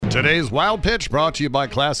Today's Wild Pitch brought to you by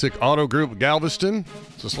Classic Auto Group Galveston.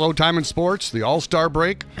 It's a slow time in sports, the All-Star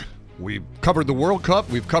break. We've covered the World Cup,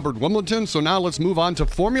 we've covered Wimbledon, so now let's move on to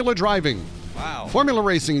Formula driving. Wow. Formula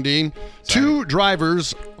racing, Dean. Two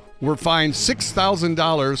drivers were fined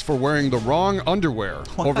 $6,000 for wearing the wrong underwear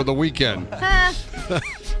over the weekend.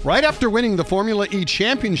 Right after winning the Formula E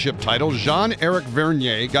championship title, Jean-Eric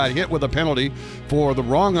Vergne got hit with a penalty for the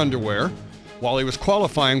wrong underwear while he was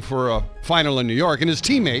qualifying for a final in New York, and his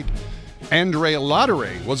teammate, Andre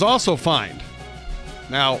Lottery, was also fined.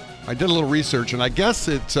 Now, I did a little research, and I guess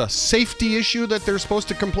it's a safety issue that they're supposed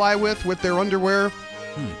to comply with their underwear.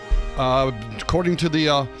 According to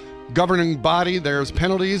the governing body, there's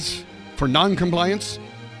penalties for non-compliance.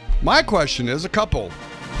 My question is, a couple,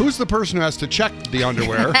 who's the person who has to check the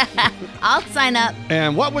underwear? I'll sign up.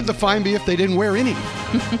 And what would the fine be if they didn't wear any?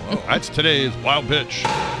 That's today's Wild Pitch.